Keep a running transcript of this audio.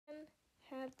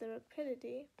have the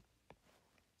rapidity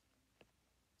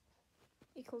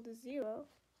equal to 0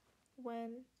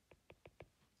 when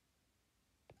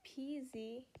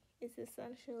pz is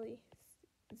essentially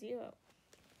 0.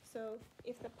 So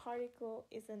if the particle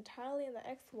is entirely in the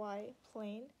xy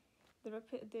plane, the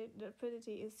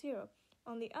rapidity is 0.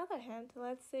 On the other hand,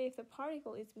 let's say if the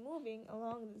particle is moving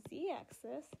along the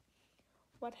z-axis,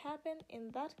 what happened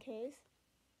in that case,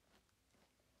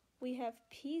 we have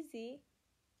pz,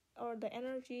 or the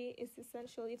energy is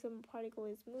essentially, if the particle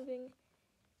is moving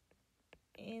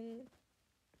in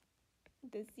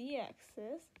the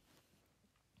z-axis,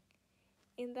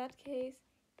 in that case,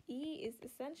 E is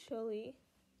essentially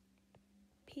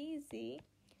pz.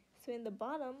 So in the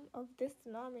bottom of this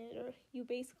denominator, you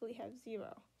basically have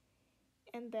 0.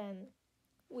 And then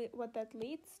what that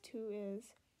leads to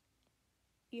is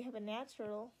you have a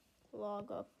natural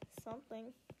log of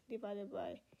something divided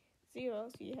by 0.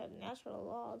 So you have natural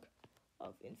log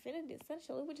of infinity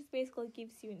essentially, which is basically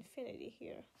gives you infinity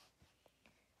here.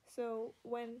 So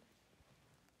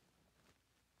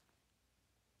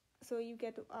you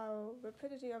get our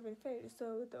rapidity of infinity.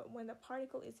 So when the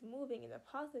particle is moving in the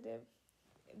positive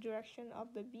direction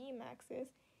of the beam axis,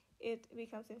 it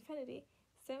becomes infinity.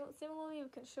 Similarly, we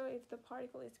can show if the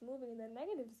particle is moving in the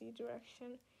negative z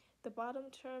direction, the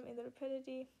bottom term in the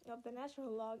rapidity of the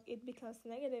natural log, it becomes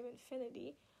negative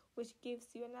infinity, which gives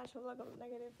you a natural log of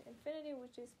negative infinity,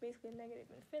 which is basically negative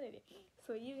infinity.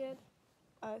 So you get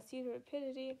a zero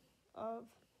rapidity of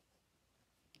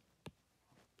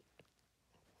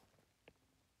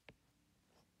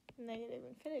negative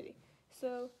infinity.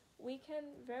 So we can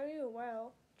very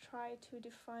well try to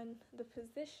define the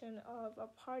position of a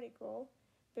particle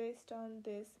based on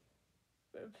this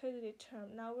rapidity term.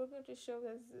 Now we're going to show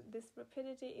that this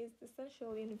rapidity is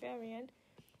essentially invariant,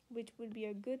 which would be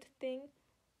a good thing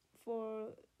for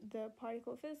the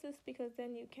particle physicists, because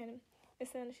then you can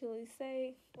essentially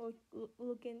say or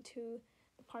look into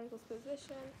the particle's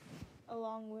position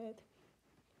along with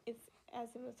its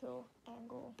azimuthal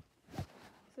angle.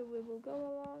 So we will go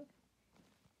along.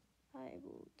 I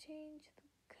will change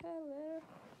the color.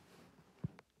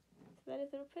 So that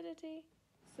is the rapidity.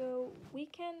 So we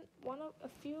can, a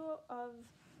few of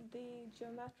the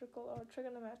geometrical or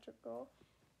trigonometrical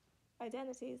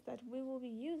identities that we will be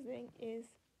using is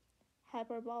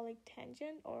hyperbolic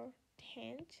tangent or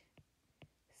tang.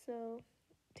 So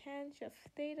tang of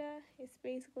theta is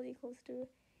basically equals to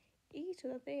e to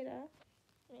the theta.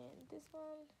 And this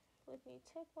one, let me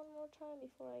check one more time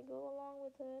before I go along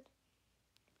with it.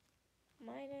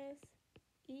 Minus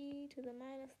e to the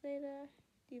minus theta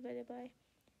divided by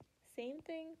same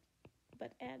thing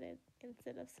but added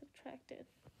instead of subtracted.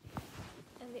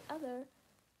 And the other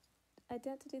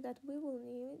identity that we will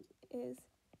need is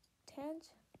tang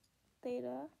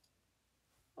theta,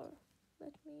 or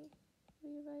let me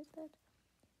rewrite that.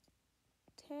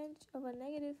 Tang of a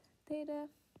negative theta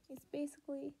is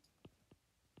basically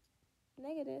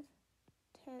negative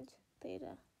tang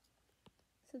theta.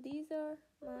 So these are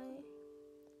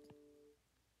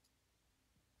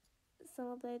some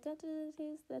of the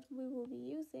identities that we will be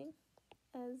using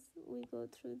as we go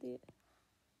through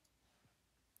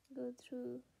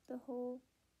the whole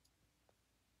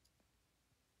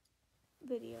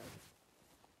video.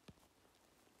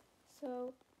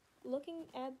 So looking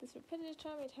at this rapidity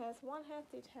term, it has one half,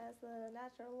 it has the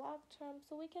natural log term,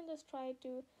 so we can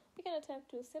attempt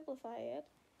to simplify it.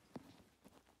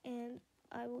 And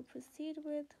I will proceed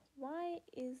with y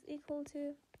is equal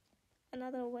to,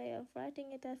 another way of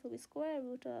writing it, that will be square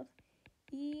root of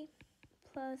e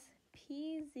plus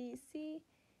pzc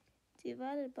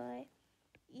divided by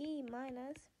e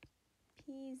minus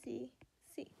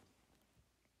pzc.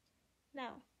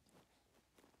 Now,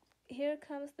 here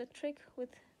comes the trick with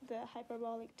the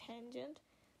hyperbolic tangent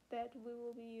that we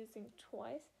will be using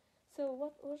twice. So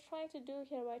what we're trying to do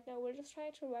here right now, we're just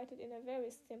trying to write it in a very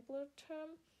simpler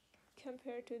term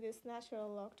compared to this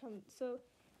natural log term. So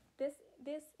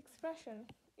this expression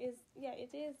is,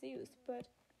 it is used, but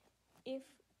if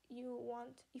you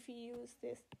use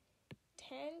this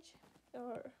tang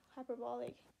or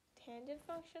hyperbolic tangent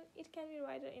function, it can be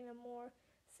written in a more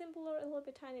simpler, a little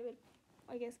bit tiny bit,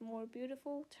 I guess, more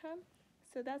beautiful term.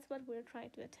 So that's what we're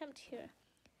trying to attempt here.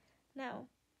 Now,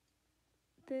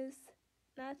 this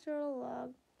natural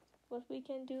log, what we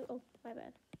can do,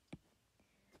 the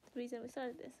reason we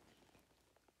started this,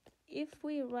 if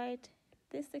we write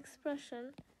this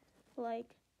expression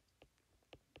like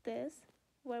this,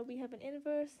 where we have an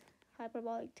inverse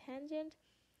hyperbolic tangent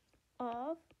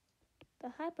of the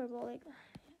hyperbolic,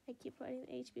 I keep writing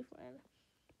h before n,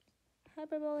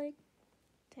 hyperbolic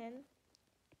tan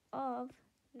of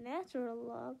natural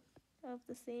log of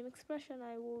the same expression,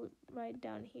 I will write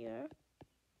down here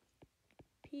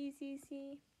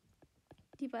PZC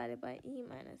divided by E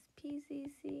minus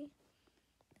PZC.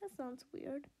 That sounds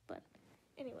weird, but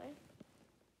anyway.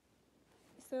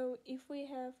 So if we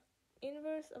have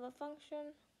inverse of a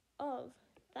function of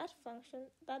that function,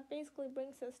 that basically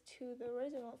brings us to the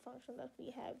original function that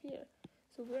we have here.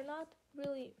 So we're not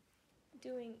really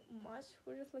doing much,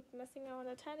 we're just like messing around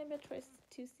a tiny bit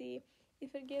to see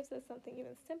if it gives us something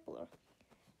even simpler.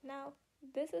 Now,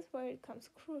 this is where it comes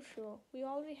crucial. We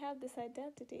already have this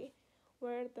identity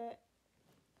where the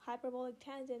hyperbolic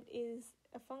tangent is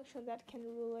a function that can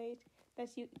relate,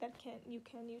 that you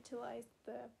can utilize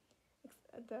the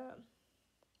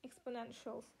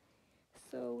exponentials.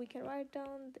 So we can write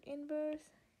down the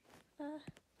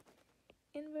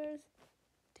inverse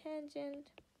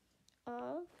tangent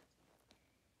of,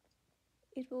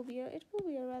 it will be a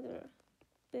rather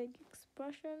big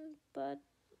expression, but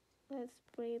let's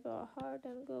brave our heart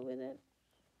and go with it.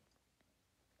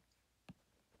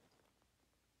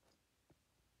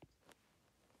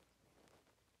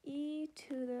 E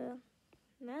to the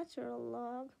natural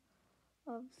log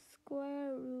of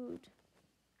square root.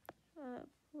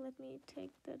 Let me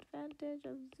take the advantage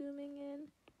of zooming in.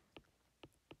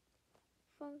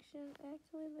 Function,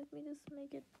 actually, let me just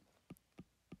make it,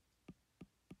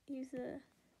 use a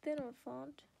thinner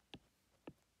font.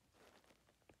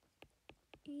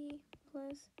 E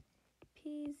plus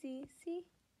PZC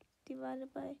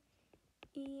divided by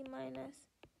E minus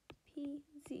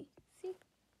PZC.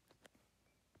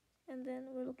 And then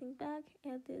we're looking back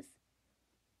at this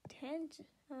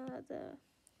the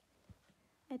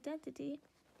identity.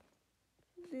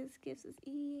 This gives us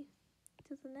E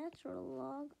to the natural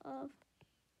log of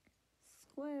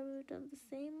square root of the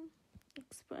same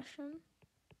expression,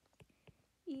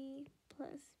 E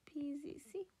plus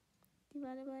PZC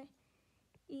divided by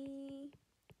E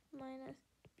minus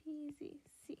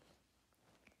PZC.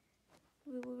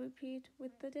 We will repeat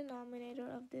with the denominator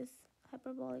of this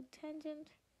hyperbolic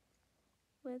tangent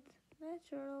with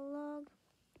natural log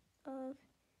of,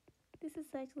 this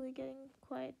is actually getting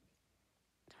quite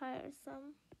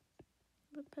tiresome,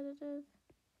 repetitive.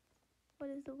 What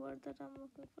is the word that I'm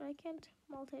looking for? I can't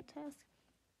multitask.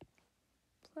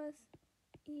 Plus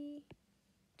E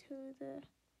to the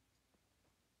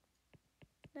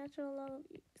natural log of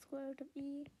square root of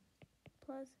E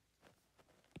plus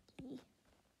E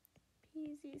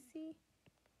PZC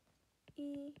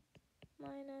E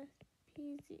minus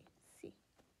PZC.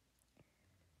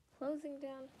 Closing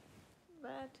down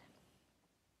that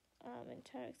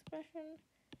entire expression,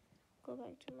 go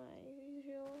back to my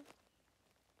usual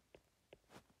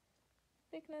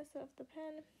thickness of the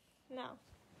pen. Now,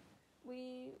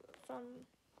 from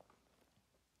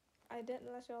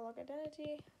natural log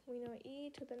identity, we know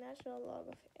E to the natural log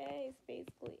of A is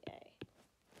basically A.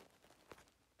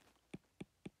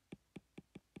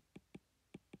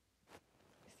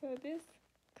 So this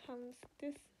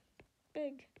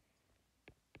big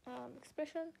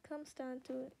expression comes down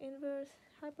to inverse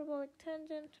hyperbolic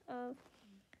tangent of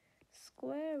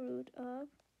square root of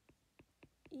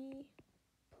E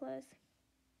plus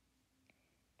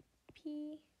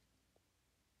P.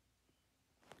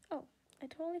 Oh, I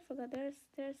totally forgot.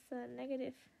 There's a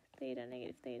negative theta.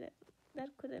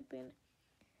 That could have been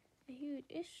a huge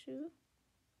issue.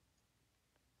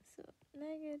 So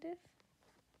negative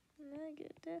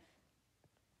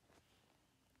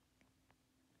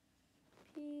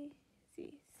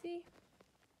PZC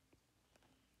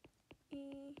E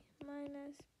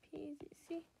minus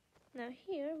PZC. Now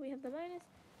here we have the minus,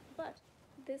 but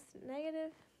this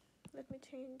negative, let me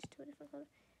change to a different color.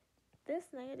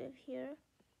 This negative here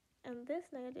and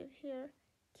this negative here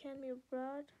can be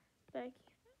brought back.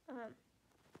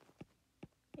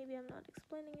 Maybe I'm not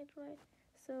explaining it right.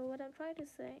 So what I'm trying to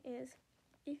say is,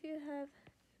 if you have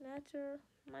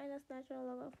minus natural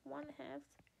log of 1/2,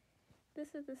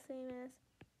 this is the same as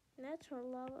natural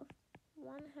log of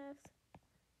 1/2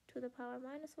 to the power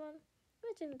minus 1,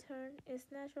 which in turn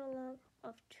is natural log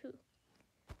of 2.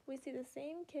 We see the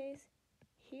same case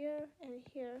here and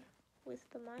here with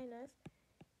the minus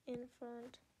in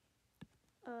front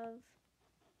of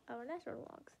our natural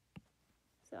logs.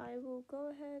 So I will go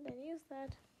ahead and use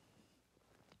that.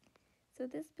 So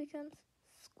this becomes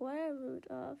square root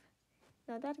of,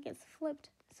 now that gets flipped,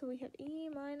 so we have E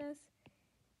minus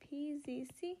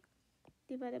PZC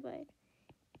divided by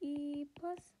E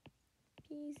plus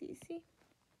PZC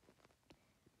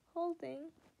whole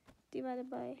thing divided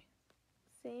by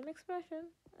same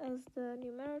expression as the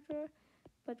numerator,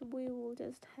 but we will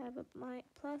just have a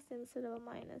plus instead of a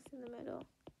minus in the middle.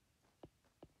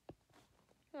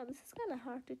 Now this is kind of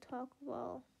hard to talk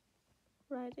while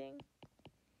writing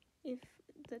if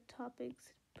the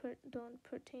topics don't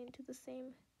pertain to the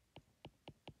same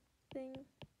thing.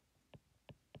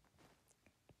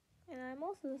 And I'm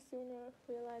also sooner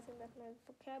realizing that my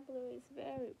vocabulary is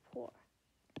very poor.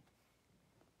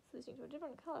 Switching to a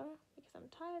different color because I'm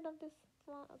tired of this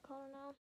color now.